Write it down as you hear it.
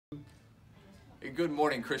Good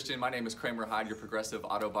morning, Christian. My name is Cramer Hyde, your Progressive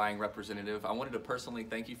Auto Buying Representative. I wanted to personally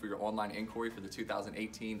thank you for your online inquiry for the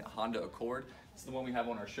 2018 Honda Accord. It's the one we have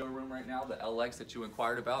on our showroom right now, the LX that you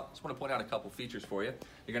inquired about. Just want to point out a couple features for you.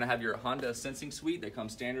 You're going to have your Honda Sensing Suite that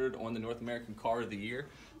comes standard on the North American Car of the Year.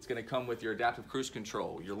 It's going to come with your adaptive cruise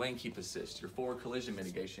control, your lane keep assist, your forward collision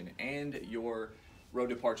mitigation, and your road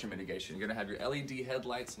departure mitigation. You're going to have your LED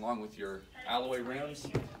headlights along with your alloy rims.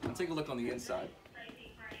 And take a look on the inside.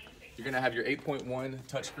 You're going to have your 8.1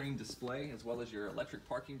 touchscreen display as well as your electric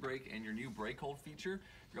parking brake and your new brake hold feature.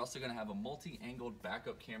 You're also going to have a multi-angled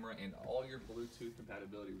backup camera and all your Bluetooth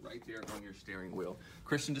compatibility right there on your steering wheel.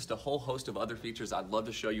 Christian, just a whole host of other features I'd love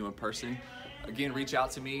to show you in person. Again, reach out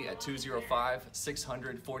to me at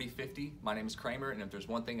 205-600-4050. My name is Cramer, and if there's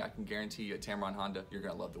one thing I can guarantee you at Tameron Honda, you're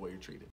going to love the way you're treated.